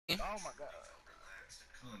Oh my god.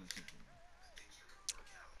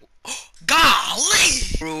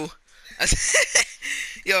 Golly, bro.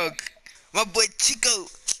 Yo, my boy Chico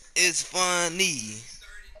is funny.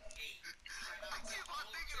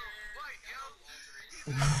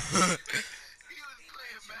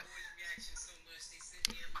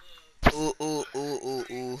 Ooh, ooh, ooh, ooh,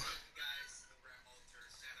 ooh.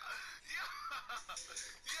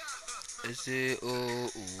 Is it? Ooh, ooh,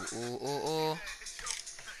 ooh, ooh, ooh.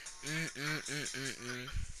 Mm, mm, mm, mm, mm.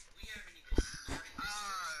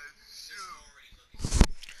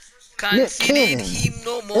 Nick Considered Cannon. him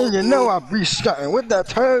no more, And you know bro. I be stunting with that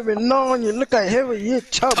turban on. You look like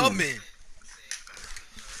Harriet Tubman. Tubman.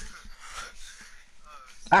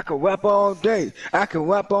 I can rap all day. I can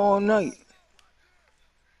rap all night.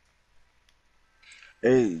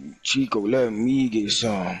 Hey, Chico, let me get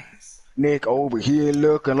some. Nick over here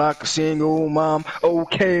looking like a single mom.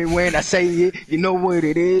 Okay, when I say it, you know what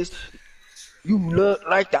it is. You look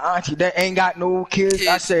like the auntie that ain't got no kids.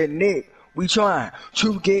 I Kids. said, Nick, we trying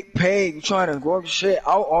to get paid. You trying to grow shit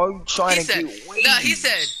out or you He trying to said, get nah, he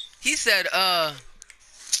said, waves? he said,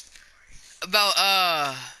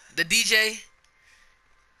 about, the DJ,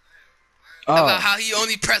 about Oh, how he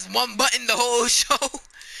only pressed one button the whole show.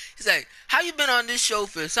 He's like, how you been on this show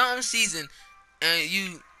for some season and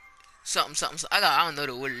you something, something, something. I don't know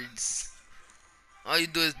the words. All you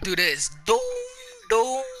do is do this. Doom,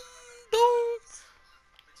 doom, doom.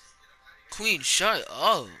 Queen, shut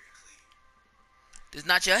up. This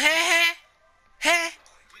not your hey, hey.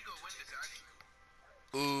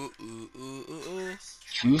 Ooh, ooh, ooh, ooh, ooh.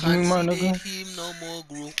 excuse me, my Conceded nigga. him no more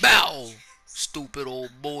group. Bow! Stupid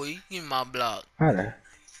old boy. In my block. How the?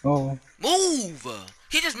 Oh, Move!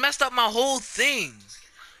 He just messed up my whole thing.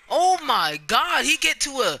 Oh my god, he get to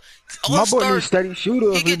a my boy all-star needs steady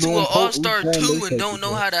shooter he if we get to a doing we all-star playing 2 this and type don't of know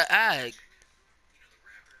shit. how to act.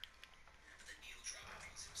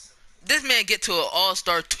 This man get to an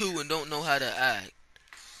all-star 2 and don't know how to act.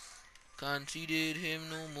 Conceded him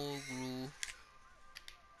no more groove.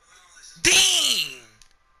 Dang!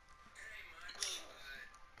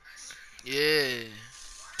 Yeah.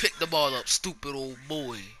 Pick the ball up, stupid old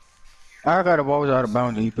boy. I got a ball was out of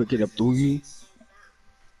bounds and he picked it up through you.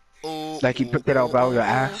 Oh, Like he oh, picked it up oh, out of oh, your oh.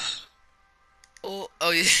 ass. Oh,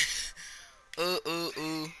 oh yeah.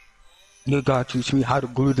 Oh. You gotta teach me how to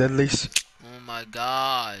glue that lace. Oh my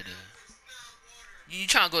god. You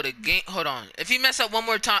trying to go to game? Hold on. If he mess up one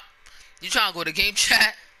more time, you trying to go to game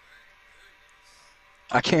chat?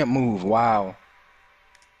 I can't move. Wow.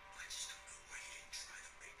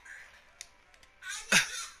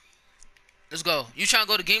 Let's go. You trying to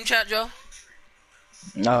go to game chat, Joe?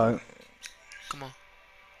 No. Come on.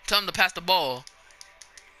 Tell him to pass the ball.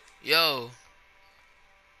 Yo,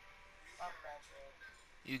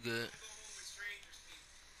 you good?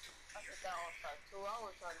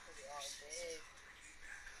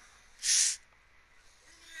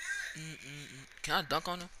 Can I dunk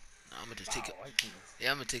on him? No, I'm gonna just take it. Wow, white team.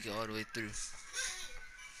 Yeah, I'm gonna take it all the way through.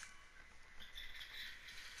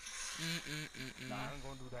 Nah, I ain't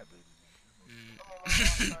gonna do that, baby.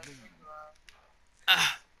 Please.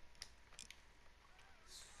 Ah.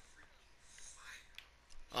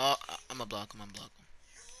 Oh, I'm gonna block him. I'm block him.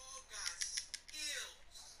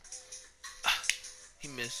 Ah, he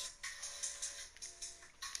missed.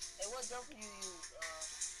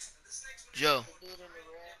 Joe,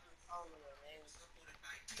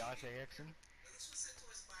 Dante Exum.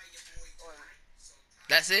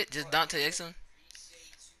 that's it? Just Dante Exum?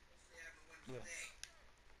 Yeah.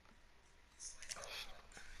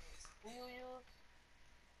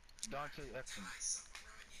 Dante Exum.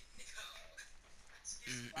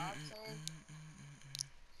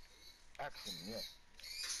 Exum, yeah.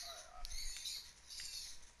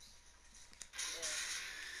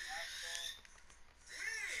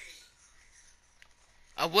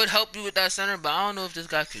 I would help you with that center, but I don't know if this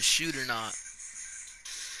guy could shoot or not.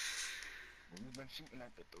 Well, we've been shooting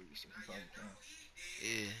at the three, so he probably can.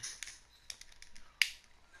 Yeah.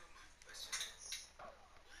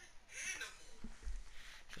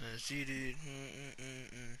 Conceded.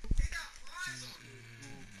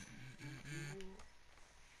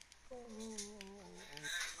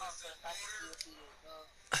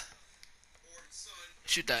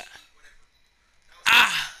 Shoot that.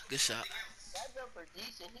 Ah! Good shot.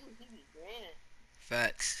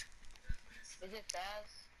 Facts.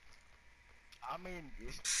 I mean, you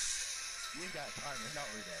ain't got time. It's not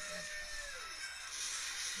really that bad.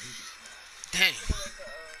 Dang.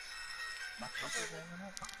 My case is hanging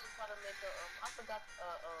up.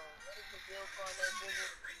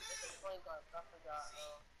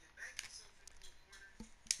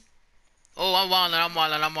 Oh, I'm wildin', I'm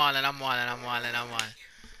wildin', I'm wildin', I'm wildin', I'm wildin', I'm wildin'.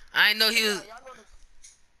 I didn't know he was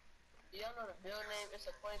Y'all know the build name? It's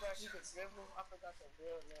a point guard. He could dribble. I forgot the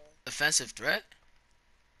build name. offensive threat.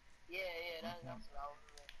 Yeah, that's what I was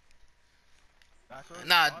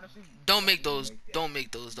Nah, Honestly, don't don't make even those. make that. Don't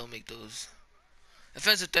make those. Don't make those.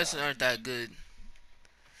 Offensive threats aren't that good.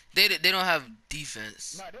 They don't have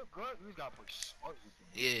defense. Nah, they're good. You just gotta put smart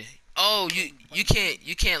with them. Yeah. Oh, you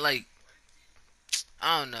can't like,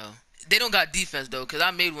 I don't know. They don't got defense though, cause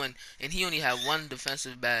I made one and he only had one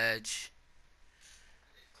defensive badge.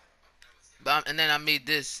 And then I made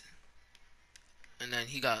this, and then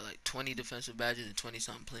he got like 20 defensive badges and 20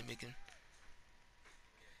 something playmaking.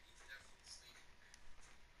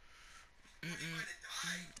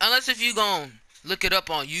 Unless if you gon' look it up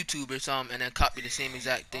on YouTube or something and then copy the same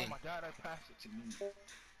exact Oh thing. my god, I passed it to me.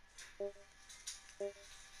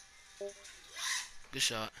 Good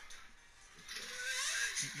shot.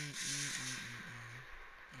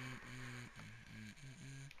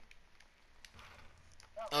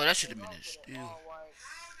 Oh, that should have been a steal. all white.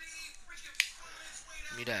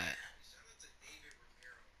 Give me that.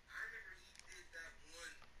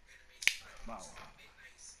 Wow.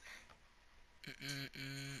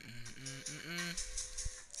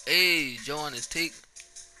 Hey, Joe on his take.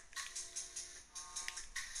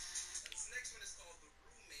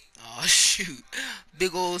 Oh shoot,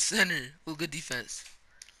 big old center. Oh, good defense.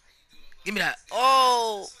 Give me that.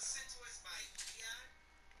 Oh,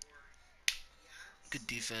 good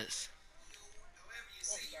defense.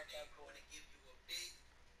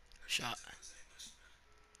 Shot.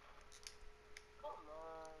 Come on,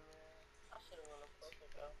 man. I should have won a poker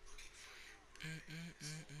though.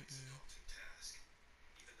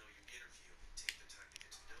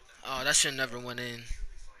 Oh, that should never went in. Hey,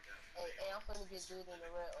 I'm finna get dude in the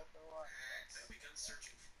red open. Watch.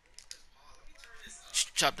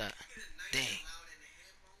 Chop that. Dang.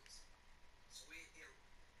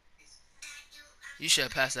 You should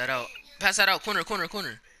have passed that out. Pass that out. Corner, corner,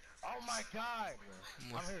 corner. Oh my god,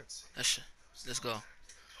 bro. I'm here. Let's go.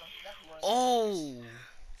 That's one. Oh.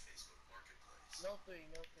 No three.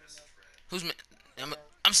 Who's me?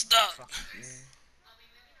 I'm stuck. Fuck yeah.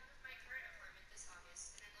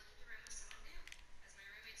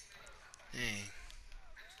 Dang.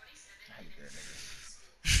 I hate that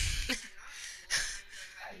nigga.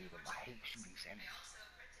 I hate him. I hate shooting centers.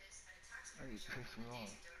 I hate piss me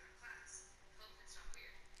off.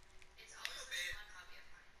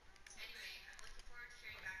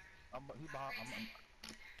 He behind.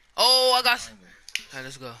 Oh, I got. Behind him. Alright,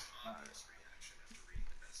 let's go. Alright.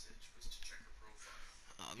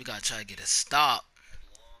 Oh, we gotta try to get a stop.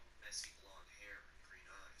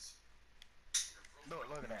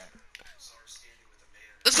 Look at that.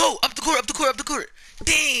 Let's go. Up the court, up the court, up the court.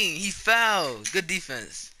 Dang, he fouled. Good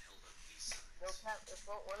defense. No cap. If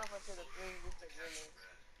one of us hit a three, we could win it.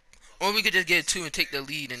 Or we could just get two and take the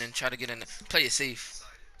lead and then try to get in. Play it safe.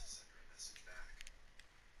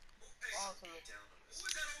 Awesome.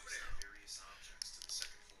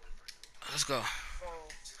 Let's go. Oh,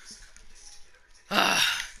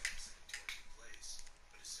 Ah.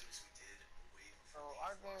 so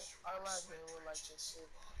our last game was like this shit.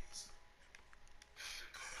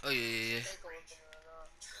 Oh yeah. Take over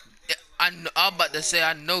from Yeah, I'm about to say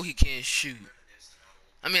I know he can't shoot.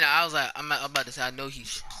 I mean, I was like, I'm about to say I know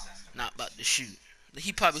he's not about to shoot.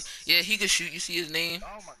 He probably, yeah, he could shoot. You see his name?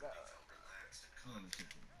 Oh my god.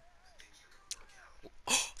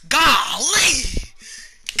 Golly!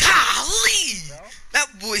 Golly! That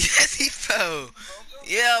boy, yes, he fell.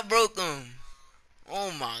 Yeah, I broke him.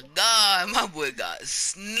 Oh my god, my boy got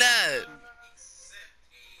snapped.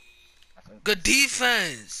 Good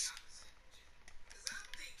defense.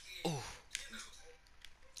 Oh.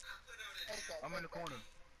 I'm in the corner.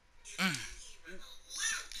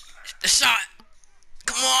 The shot.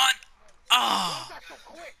 Come on. Ah. That's so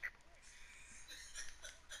quick.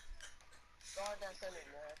 Guard that center,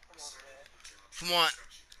 man. Come on, man. Come on.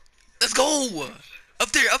 Let's go.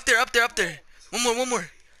 Up there, up there, up there, up there. One more.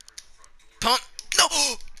 Pump. No.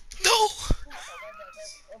 No.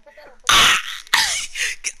 Ah.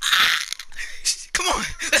 Come on.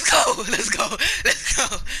 Let's go. Let's go. Let's go.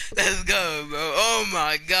 Let's go, bro. Oh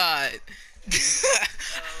my god.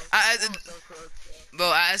 Bro,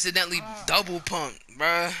 I accidentally double pumped,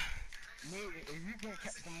 bro. Nigga, if you can't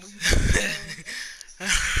catch some moves,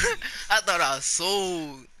 I thought I was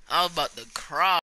sold. I was about to cry.